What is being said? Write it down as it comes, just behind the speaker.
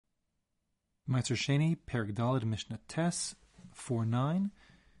Ma'aser Sheini, Perek Daled, Mishnah Tes, 4.9.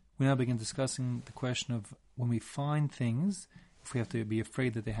 We now begin discussing the question of when we find things, if we have to be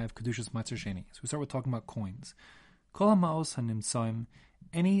afraid that they have Kedushas Ma'aser Sheini. So we start with talking about coins. Kol ha'ma'os hanimtzaim,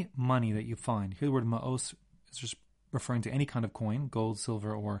 any money that you find. Here the word ma'os is just referring to any kind of coin, gold,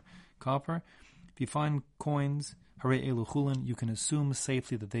 silver, or copper. If you find coins, harei elu chulin, you can assume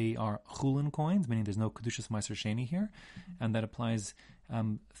safely that they are chulin coins, meaning there's no Kedushas Ma'aser Sheini here, and that applies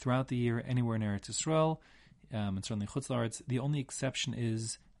throughout the year, anywhere in Eretz Yisrael, and certainly Chutz La'aretz. The only exception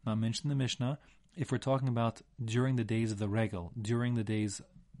is, not mentioned in the Mishnah, if we're talking about during the days of the Regel, during the days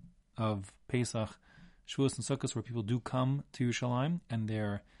of Pesach, Shavuos, and Sukkot, where people do come to Yerushalayim, and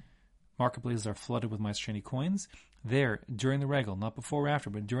their marketplaces are flooded with Ma'aser Sheini coins. There, during the Regel, not before or after,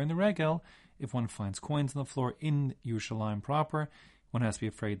 but during the Regel, if one finds coins on the floor in Yerushalayim proper, one has to be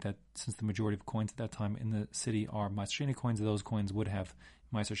afraid that since the majority of coins at that time in the city are Ma'aser Sheini coins, those coins would have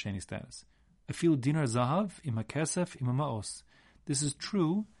Ma'aser Sheini status. Afilu dinar zahav ima kesef ima ma'os. This is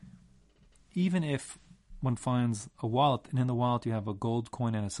true even if one finds a wallet, and in the wallet you have a gold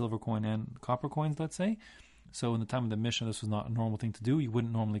coin and a silver coin and copper coins, let's say. So in the time of the Mishnah, this was not a normal thing to do. You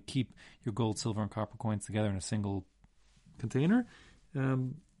wouldn't normally keep your gold, silver, and copper coins together in a single container.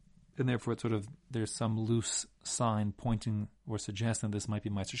 And therefore, there's some loose sign pointing or suggesting this might be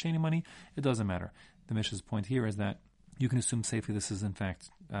Ma'aser Sheini money. It doesn't matter. The Mishnah's point here is that you can assume safely this is in fact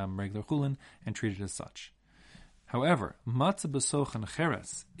regular chulin and treat it as such. However, matzah b'sochan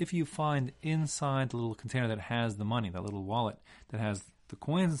cheres, if you find inside the little container that has the money, that little wallet that has the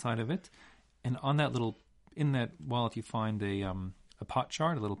coins inside of it, and in that wallet you find a pot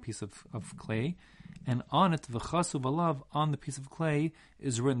shard, a little piece of clay, and on it, v'chasu v'alav, on the piece of clay,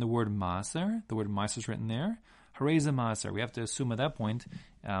 is written the word Maaser. The word Maaser is written there. Hareza Maaser. We have to assume at that point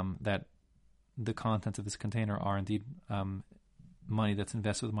that the contents of this container are indeed money that's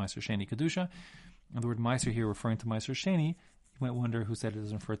invested with Ma'aser Sheini Kedusha. And the word Maaser here referring to Ma'aser Sheini, you might wonder who said it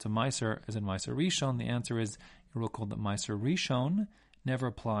doesn't refer to Maaser as in Maaser Rishon. The answer is a rule called that Maaser Rishon never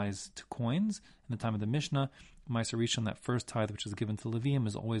applies to coins. In the time of the Mishnah, Maaser Rishon, that first tithe which is given to Levium,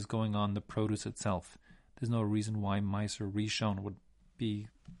 is always going on the produce itself. There's no reason why Maaser Rishon would be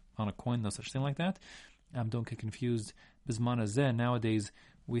on a coin, no such thing like that. Don't get confused. Bizman hazeh, nowadays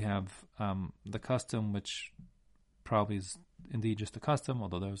we have the custom, which probably is indeed just a custom,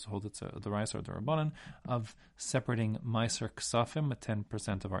 although those hold it's the Rais or the Rabbanan, of separating Maaser Ksafim,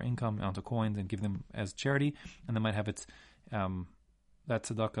 10% of our income, onto coins and give them as charity, and they might have its that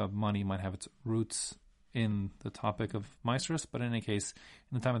tzedakah money might have its roots in the topic of Maaseris, but in any case,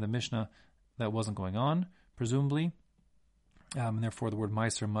 in the time of the Mishnah, that wasn't going on, presumably, and therefore the word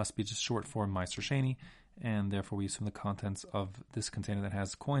Maaser must be just short for Ma'aser Sheini, and therefore we assume the contents of this container that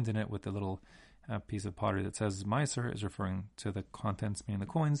has coins in it with the little piece of pottery that says Maaser is referring to the contents, meaning the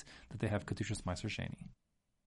coins, that they have Kedushas Ma'aser Sheini.